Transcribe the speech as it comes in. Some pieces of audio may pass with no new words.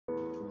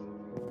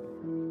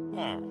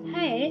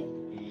Hi,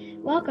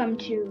 welcome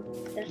to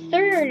the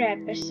third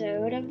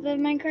episode of the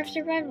Minecraft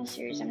Survival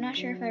Series. I'm not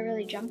sure if I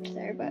really jumped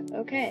there, but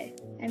okay.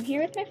 I'm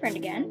here with my friend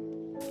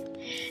again.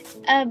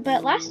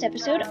 But last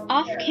episode,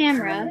 off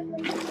camera...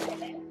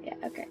 Yeah,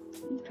 okay.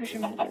 Push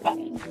him into the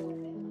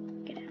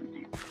ravine. Get down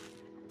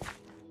there.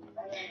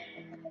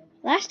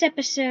 Last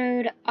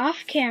episode,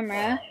 off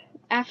camera,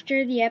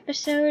 after the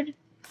episode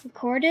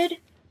recorded,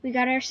 we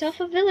got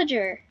ourselves a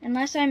villager.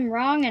 Unless I'm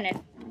wrong and it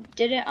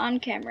did it on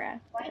camera.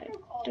 I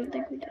don't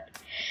think we did.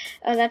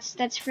 Oh,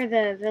 that's for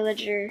the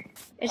villager.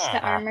 It's the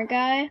armor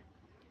guy.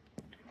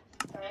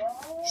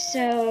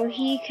 So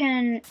he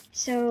can.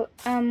 So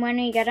when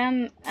we get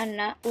him,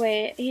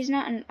 wait, he's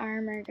not an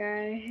armor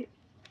guy.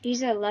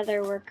 He's a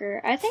leather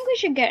worker. I think we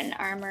should get an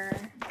armor,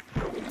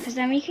 because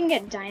then we can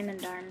get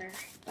diamond armor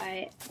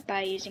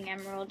by using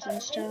emeralds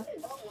and stuff.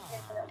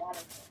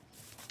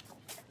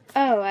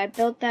 Oh, I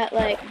built that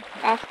like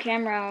off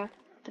camera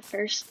the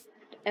first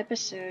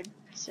episode,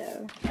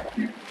 so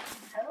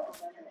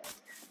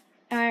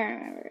I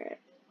remember it.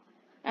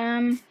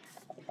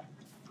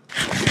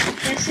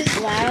 If this is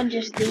loud,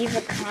 just leave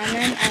a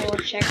comment. I will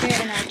check it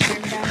and I'll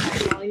turn down my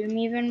volume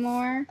even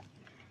more.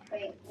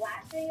 Wait,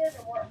 last video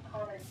there weren't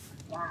comments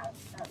loud.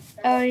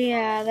 Oh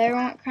yeah, there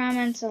weren't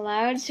comments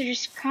allowed, so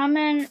just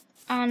comment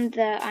on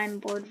the I'm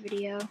bored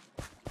video.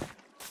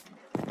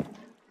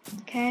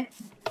 Okay?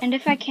 And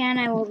if I can,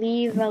 I will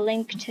leave a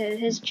link to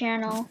his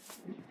channel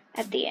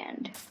at the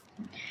end.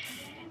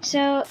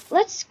 So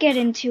let's get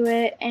into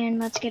it and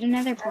let's get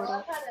another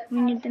portal. We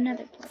need the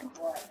nether portal.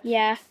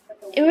 Yeah.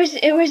 It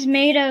was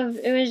made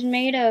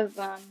of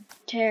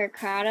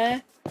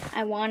terracotta.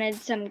 I wanted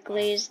some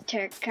glazed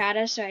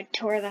terracotta, so I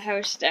tore the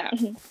house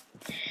down.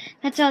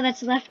 That's all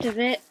that's left of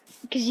it,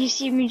 because you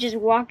see me just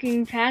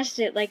walking past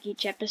it like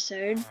each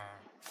episode.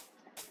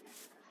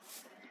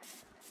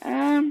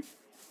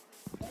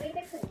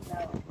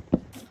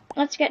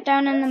 Let's get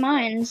down in the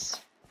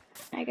mines,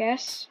 I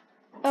guess.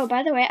 Oh,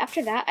 by the way,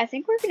 after that, I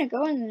think we're gonna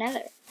go in the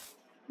nether.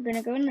 We're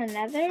gonna go in the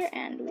nether,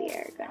 and we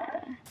are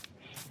gonna...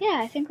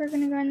 Yeah, I think we're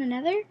gonna go in the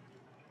nether.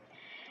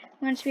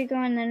 Once we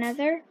go in the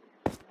nether,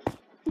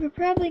 we're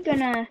probably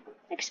gonna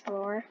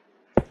explore,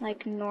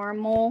 like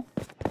normal.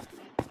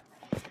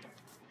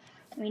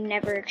 We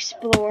never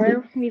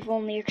explore. We've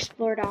only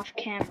explored off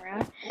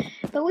camera.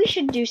 But we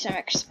should do some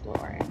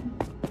exploring.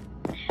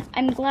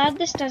 I'm glad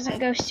this doesn't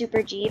go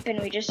super deep and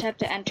we just have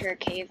to enter a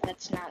cave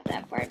that's not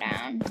that far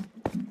down.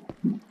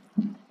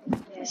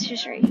 It's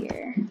just right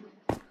here.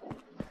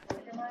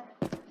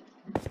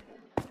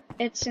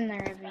 It's in the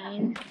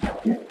ravine.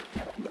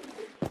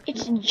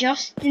 It's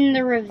just in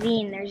the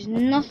ravine. There's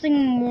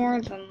nothing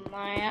more than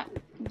that.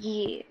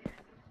 Yeah.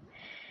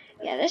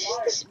 Yeah, this is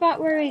the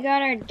spot where we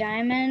got our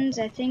diamonds.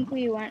 I think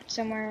we went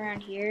somewhere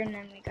around here and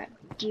then we got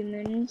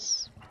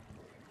diamonds.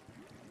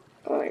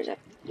 Oh, there's a...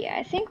 Yeah,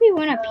 I think we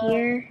went up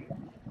here.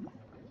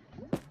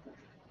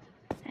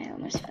 I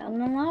almost fell in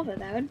the lava.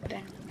 That would have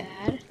been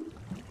bad.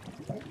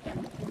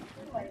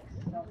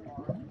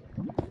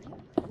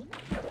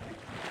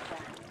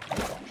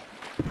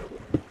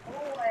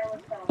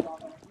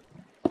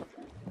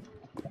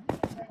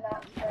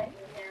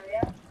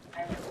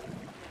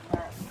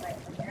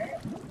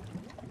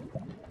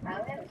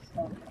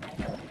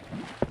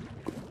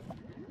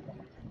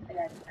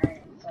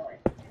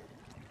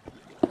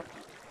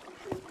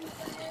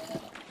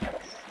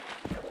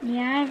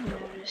 Yeah, I've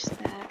noticed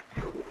that.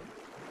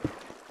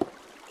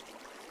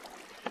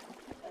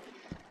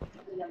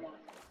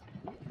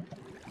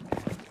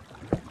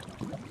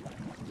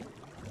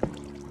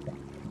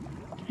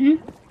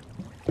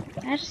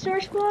 That's a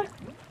source block?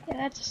 Yeah,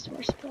 that's a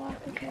source block,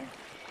 okay.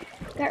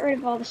 Got rid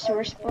of all the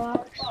source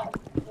blocks.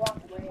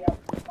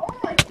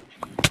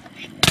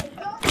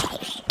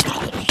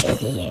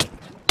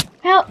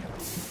 Help!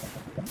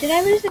 Did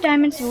I lose the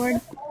diamond sword?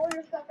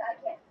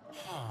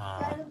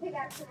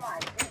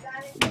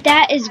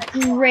 That is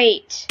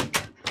great.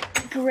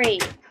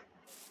 Great.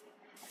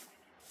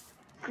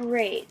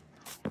 Great.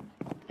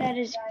 That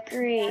is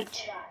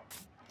great.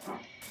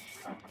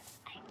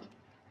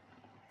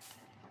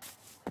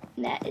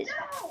 That is...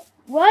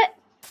 What?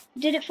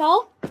 Did it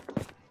fall?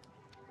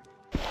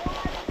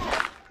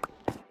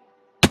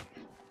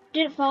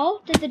 Did it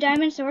fall? Did the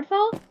diamond sword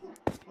fall?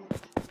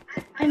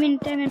 I mean,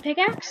 diamond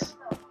pickaxe?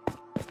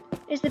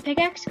 Is the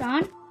pickaxe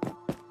gone?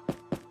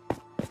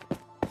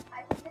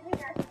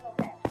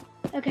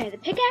 Okay, the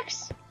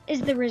pickaxe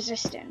is the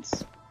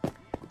resistance.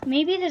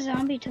 Maybe the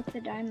zombie took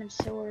the diamond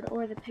sword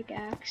or the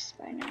pickaxe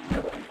by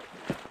now.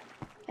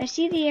 I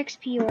see the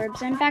XP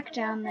orbs. I'm back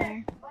down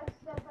there.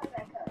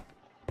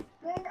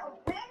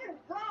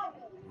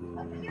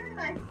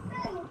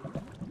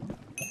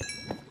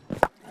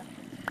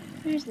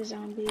 There's the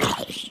zombie.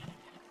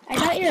 I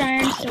got your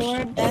iron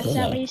sword. That's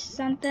at least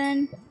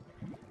something.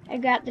 I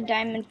got the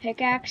diamond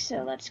pickaxe,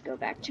 so let's go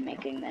back to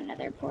making the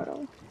nether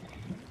portal.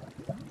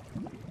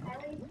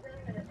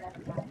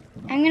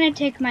 I'm gonna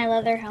take my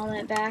leather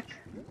helmet back.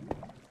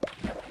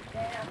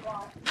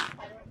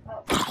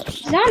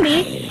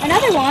 Zombie?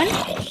 Another one?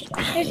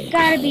 There's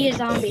gotta be a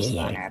zombie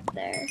spawner up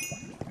there.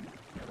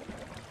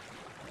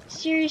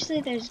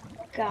 seriously, there's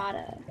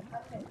gotta.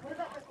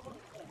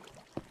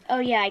 Oh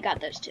yeah, I got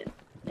those two.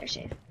 They're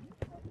safe.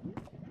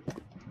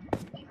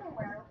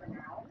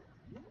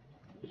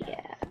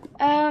 Yeah.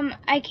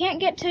 I can't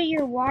get to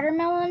your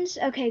watermelons.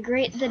 Okay,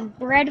 great. The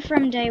bread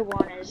from day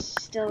one is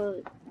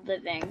still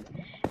living.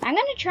 I'm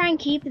gonna try and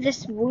keep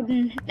this not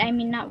wooden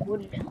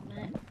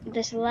helmet.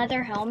 This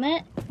leather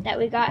helmet that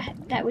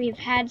we've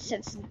had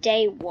since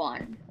day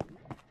one.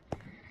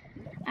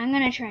 I'm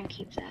gonna try and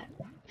keep that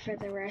for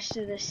the rest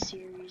of this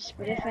series,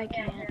 but if I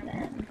can't,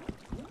 then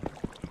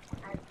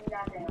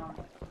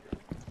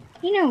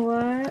you know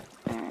what?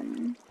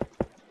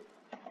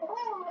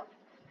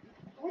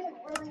 We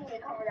really need to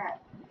cover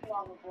that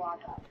lava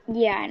block up.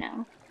 Yeah, I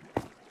know.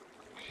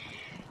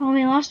 Well,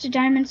 we lost a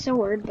diamond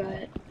sword,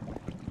 but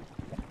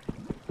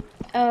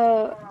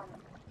oh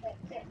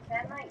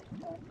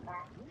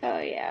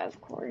yeah,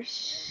 of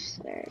course.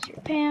 There's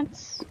your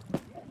pants.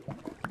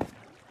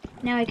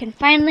 Now I can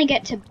finally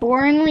get to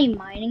boringly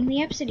mining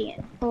the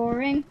obsidian.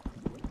 Boring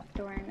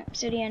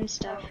obsidian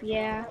stuff,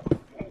 yeah.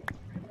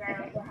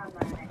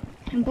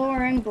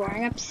 Boring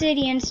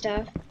obsidian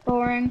stuff.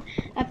 Boring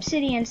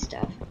obsidian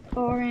stuff.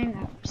 Boring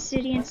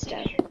obsidian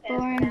stuff.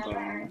 Boring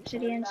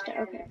obsidian stuff.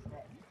 Okay.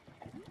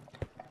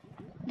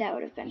 That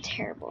would have been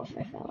terrible if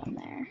I fell in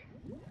there.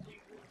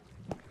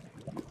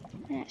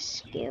 That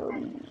scaled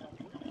me.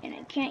 And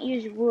I can't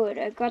use wood.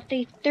 I got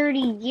the 30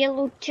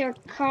 yellow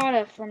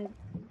terracotta from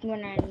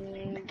when I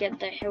get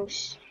the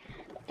house.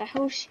 The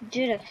house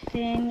did a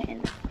thing,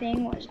 and the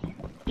thing was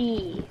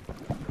B.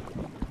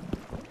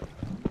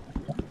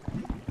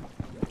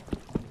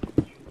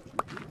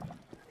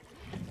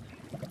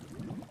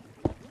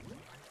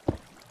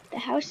 The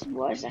house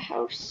was a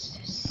house,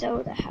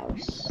 so the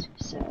house,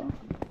 so.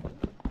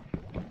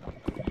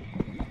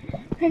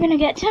 We're gonna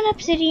get 10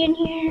 obsidian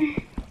here.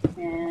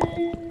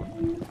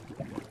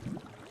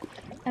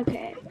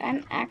 Okay,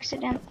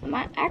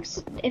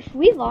 if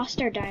we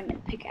lost our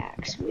diamond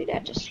pickaxe, we'd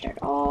have to start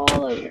all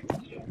over.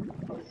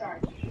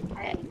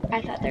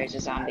 I thought there was a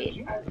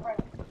zombie.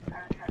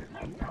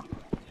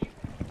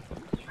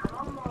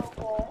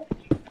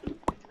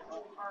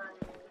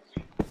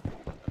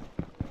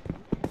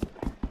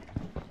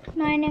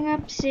 Mining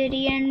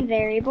obsidian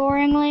very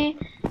boringly.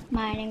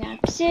 Mining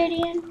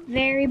obsidian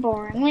very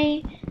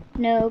boringly.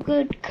 No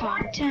good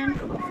content.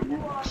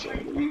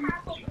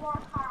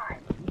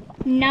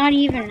 Not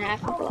even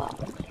half a block.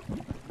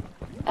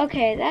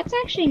 Okay, that's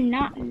actually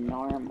not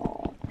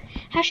normal.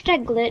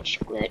 Hashtag glitch,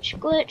 glitch,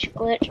 glitch,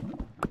 glitch.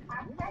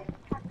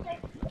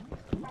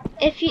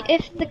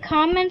 If the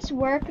comments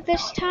work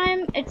this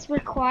time, it's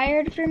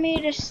required for me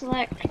to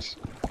select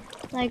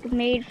like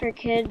made for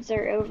kids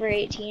or over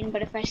 18,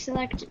 but if I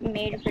select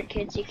made for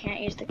kids, you can't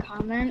use the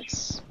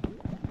comments.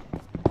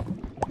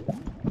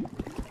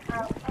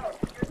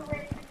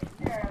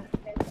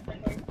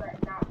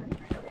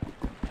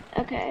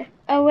 Okay.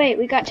 Oh wait,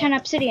 we got 10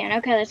 obsidian.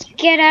 Okay, let's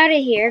get out of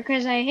here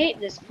because I hate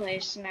this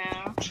place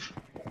now.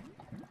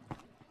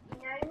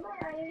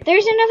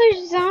 There's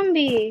another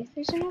zombie.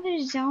 There's another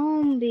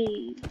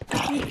zombie.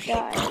 You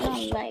die. I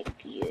don't like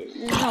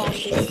you,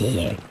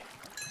 zombie.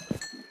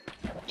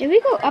 Did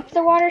we go up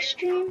the water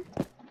stream?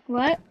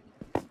 What?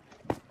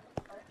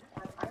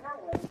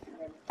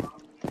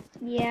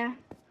 Yeah.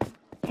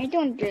 I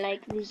don't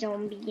like the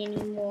zombie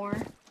anymore.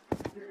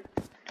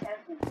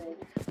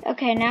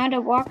 Okay, now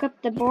to walk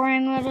up the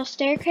boring little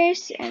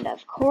staircase, and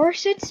of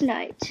course it's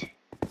night.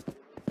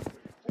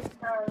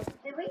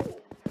 Did we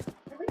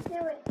do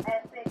an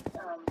epic,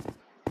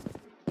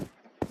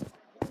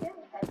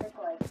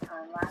 like,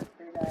 time lapse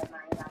for the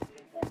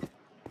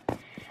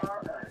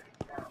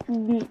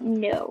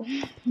No,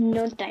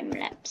 no time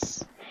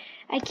lapse.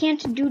 I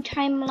can't do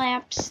time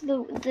lapse.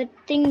 The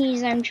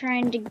thingies I'm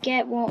trying to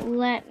get won't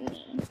let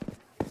me.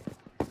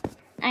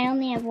 I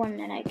only have one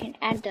that I can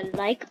add the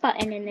like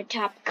button in the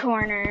top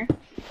corner.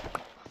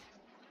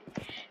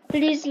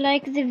 Please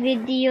like the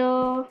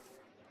video.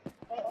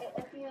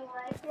 If you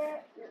like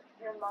it,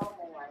 your mom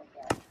will like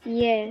it.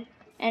 Yeah,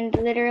 and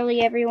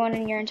literally everyone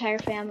in your entire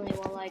family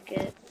will like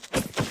it.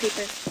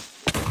 Creeper.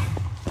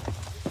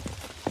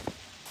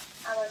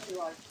 I want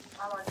you on.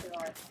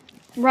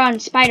 Run,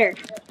 spider.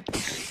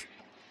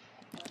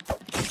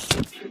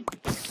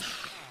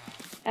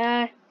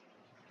 Okay.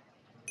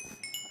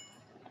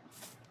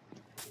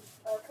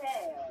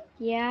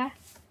 Yeah.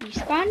 You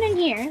spawned in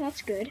here,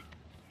 that's good.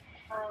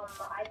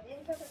 I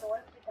didn't check the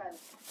doors because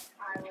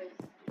I was...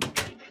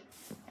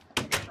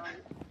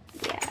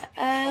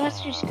 Yeah,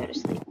 let's just go to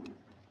sleep.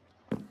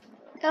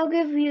 I'll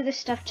give you the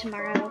stuff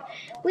tomorrow.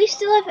 We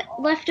still have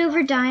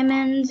leftover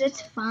diamonds,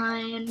 it's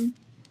fine.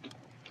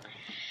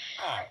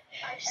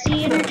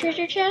 See in our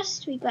treasure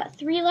chest, we've got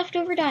 3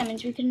 leftover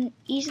diamonds. We can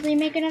easily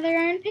make another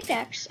iron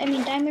pickaxe.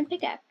 Diamond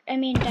pickaxe.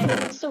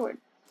 Diamond sword.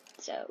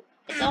 So,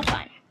 it's all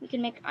fine. We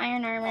can make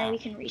iron armor, we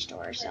can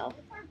restore ourselves.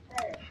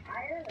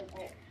 Iron or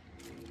gold?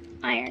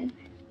 Iron.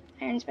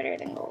 Iron's better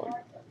than gold.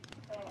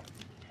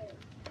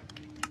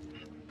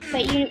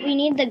 But we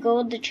need the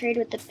gold to trade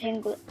with the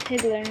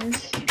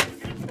piglins.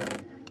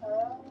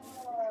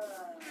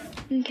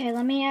 Okay,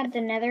 let me add the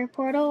nether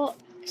portal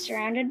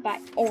surrounded by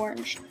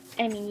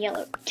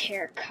yellow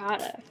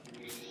terracotta.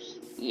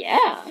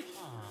 Yeah.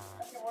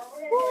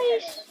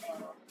 Boys.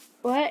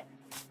 What?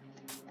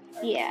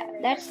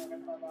 Yeah,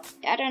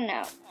 I don't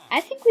know.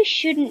 I think we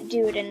shouldn't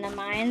do it in the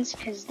mines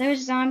because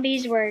those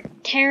zombies were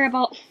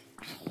terrible.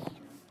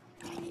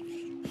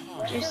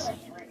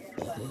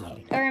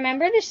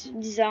 Remember this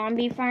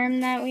zombie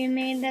farm that we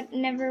made that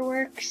never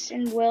works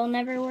and will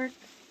never work?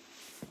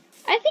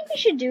 I think we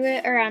should do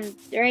it around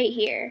right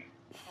here.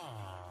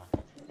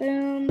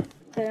 Boom,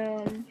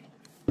 boom,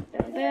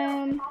 boom,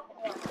 boom.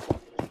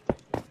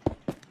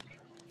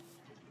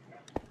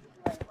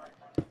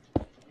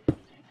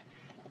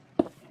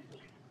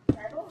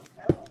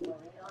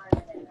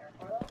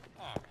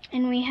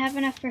 And we have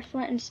enough for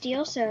flint and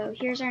steel, so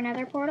here's our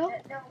nether portal.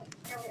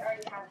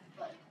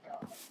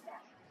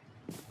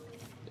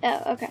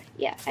 Oh, okay.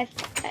 Yeah, I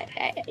forgot.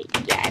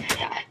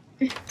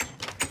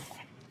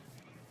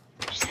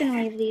 Just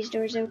gonna leave these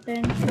doors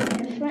open.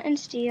 Flint and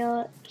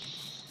steel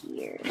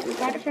here. We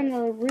got it from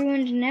the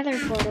ruined nether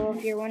portal,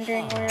 if you're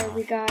wondering where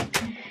we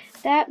got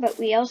that, but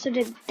we also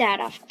did that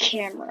off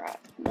camera,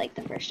 like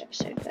the first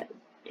episode, but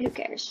who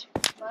cares?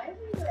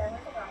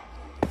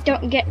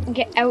 Don't get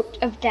out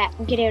of that.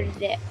 Get out of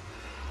there.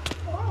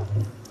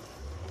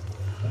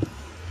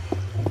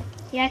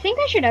 Yeah, I think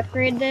I should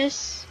upgrade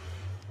this.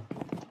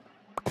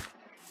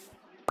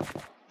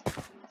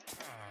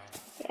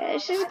 Yeah,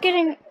 this is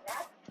getting...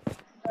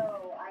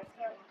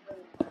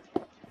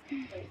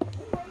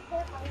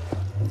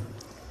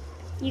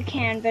 You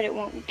can, but it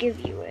won't give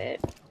you it,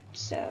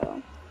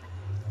 so...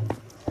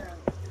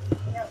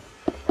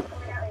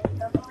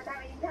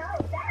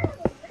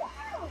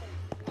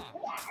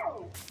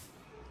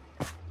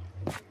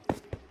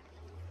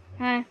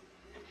 Huh?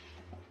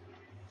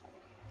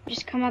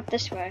 Just come up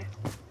this way.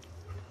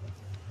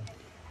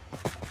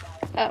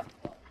 Oh.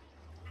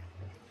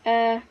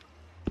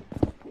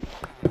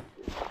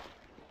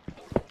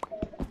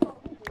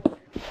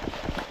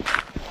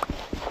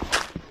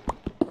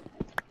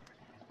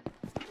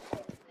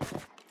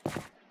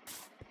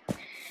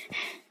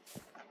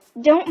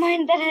 Don't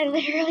mind that I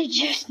literally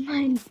just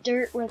mined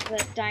dirt with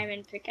a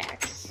diamond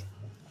pickaxe.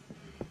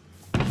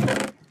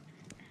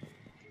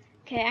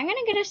 Okay, I'm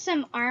gonna get us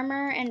some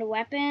armor and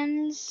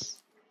weapons.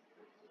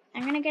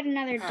 I'm gonna get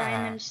another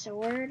diamond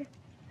sword.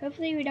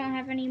 Hopefully we don't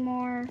have any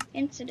more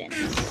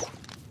incidents.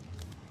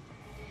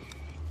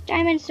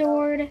 Diamond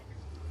sword.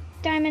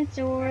 Diamond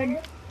sword.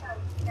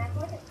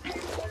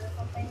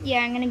 Yeah,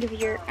 I'm gonna give you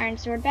your iron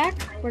sword back.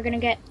 We're gonna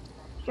get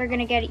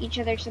each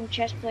other some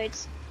chest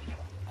plates.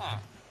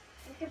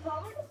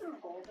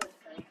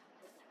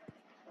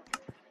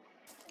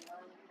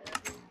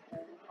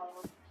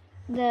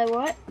 The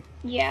what?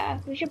 Yeah,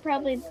 we should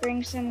probably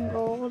bring some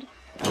gold.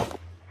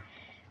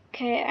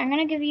 Okay, I'm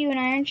gonna give you an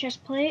iron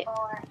chest plate.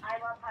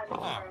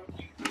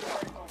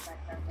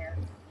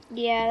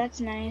 Yeah, that's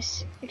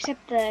nice.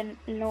 Except the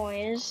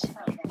noise.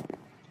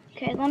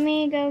 Okay, let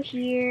me go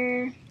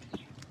here.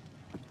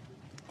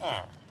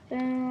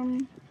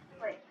 Boom.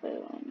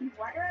 Boom.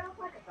 Why do I look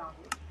like a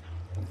zombie?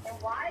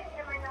 And why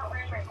am I not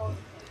wearing my gold?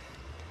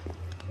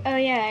 Oh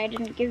yeah, I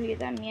didn't give you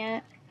them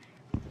yet.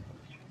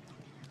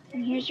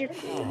 And here's your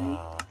food.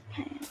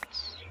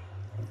 Pants.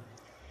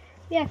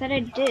 Yeah, I thought I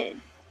did.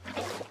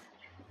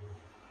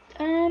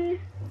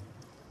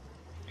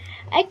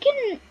 I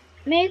can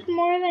make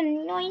more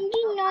than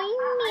 99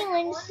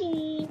 melon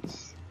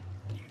seeds.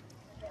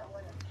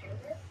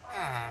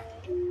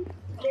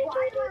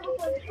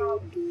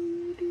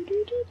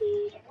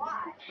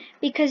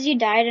 Because you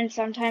died and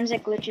sometimes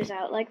it glitches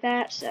out like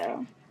that,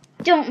 so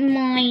don't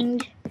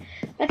mind.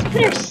 Let's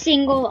put our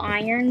single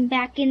iron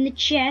back in the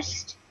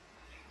chest.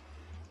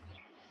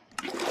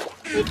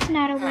 It's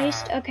not a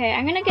waste. Okay,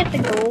 I'm gonna get the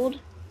gold.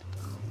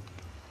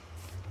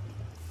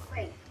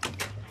 Wait,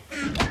 you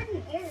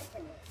already gave it to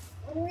me.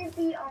 Wouldn't it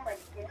be on my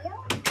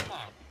video?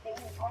 That you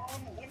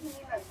only give me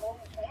my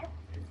golden chance?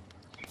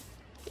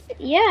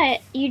 Yeah,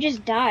 you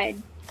just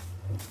died.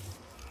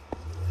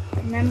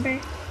 Remember?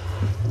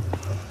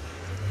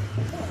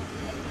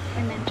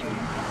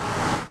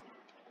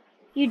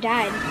 You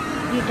died.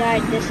 You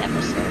died this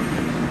episode.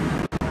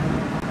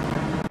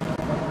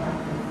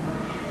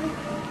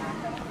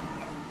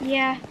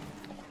 Yeah,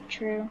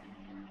 true.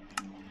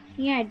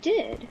 Yeah, I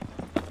did.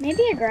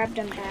 Maybe I grabbed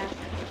them back.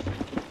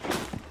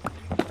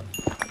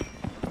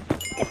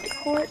 Get the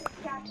court.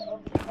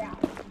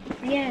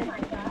 Yeah.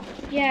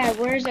 Yeah,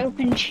 where's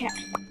open chat?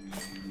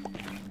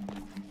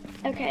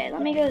 Okay,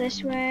 let me go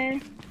this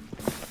way.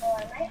 Well,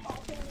 I might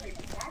also need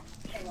that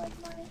for like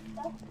my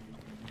stuff.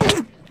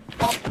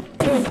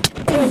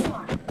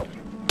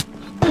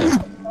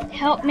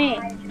 Help me.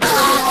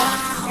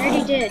 I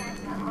already did.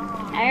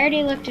 I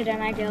already looked at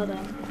him. I killed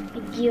him.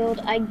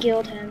 I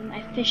gilled him.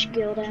 I fish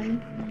gilled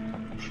him.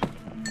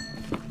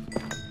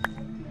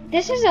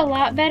 This is a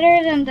lot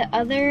better than the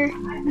other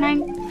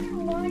mine.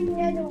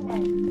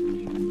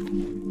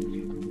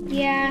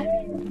 Yeah.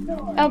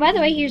 Oh, by the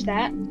way, here's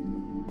that.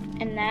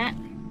 And that.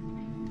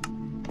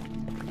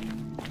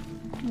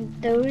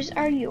 Those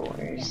are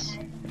yours.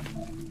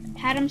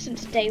 Had them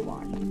since day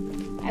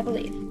one, I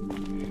believe.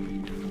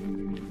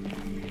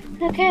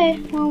 Okay,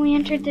 well, we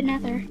entered the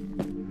nether.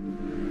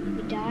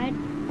 We died.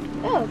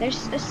 Oh,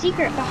 there's a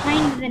secret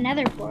behind the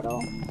nether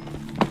portal.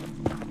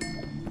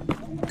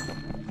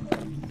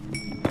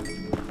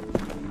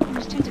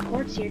 There's tons of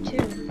quartz here, too.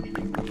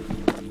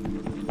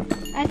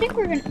 I think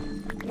we're gonna...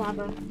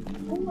 Lava.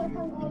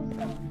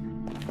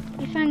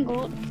 You found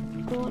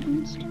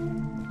golden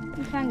stone?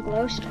 You found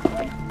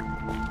glowstone.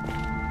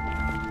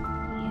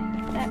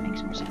 Yeah, that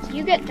makes more sense.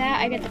 You get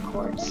that, I get the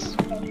quartz.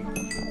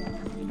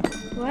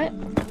 What?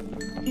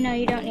 No,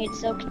 you don't need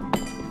silk.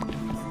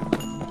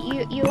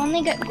 You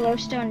only get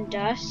glowstone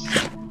dust,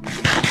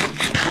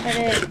 but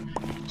it...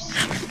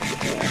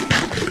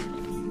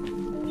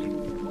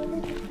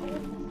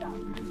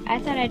 I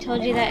thought I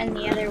told you that in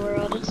the other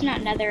world. It's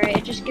not netherite,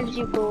 it just gives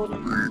you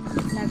golden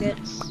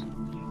nuggets.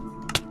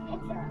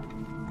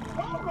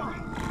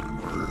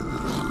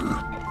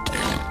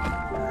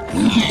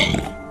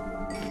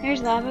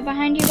 There's lava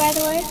behind you, by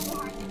the way.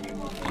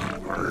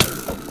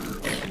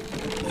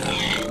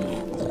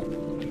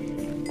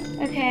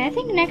 Okay, I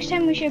think next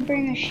time we should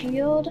bring a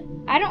shield.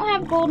 I don't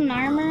have golden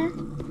armor.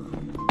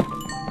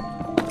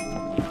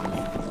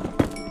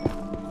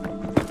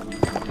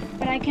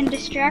 But I can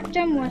distract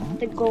them with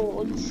the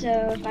gold.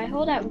 So if I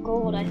hold out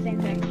gold, I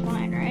think I'm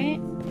fine, right?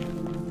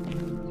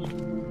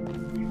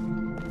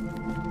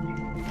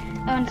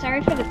 Oh, and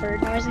sorry for the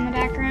bird noise in the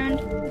background.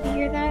 Did you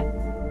hear that?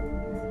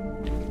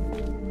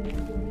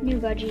 New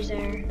budgies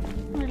are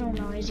a little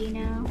noisy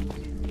now.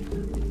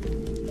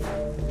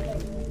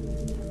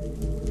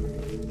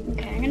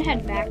 Okay, I'm gonna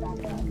head back.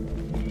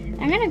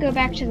 I'm gonna go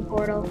back to the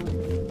portal.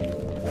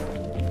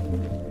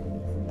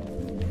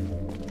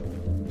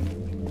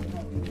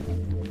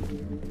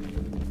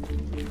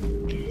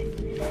 Okay.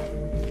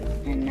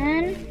 And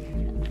then...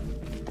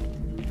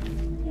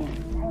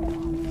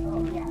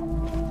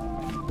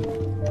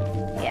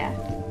 yeah.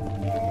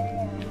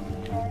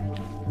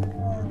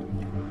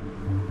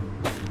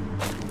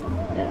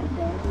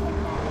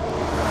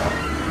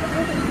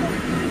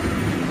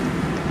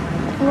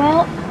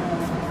 Well,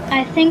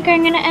 I think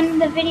I'm gonna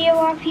end the video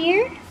off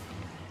here.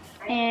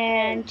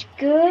 And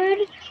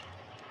goodbye.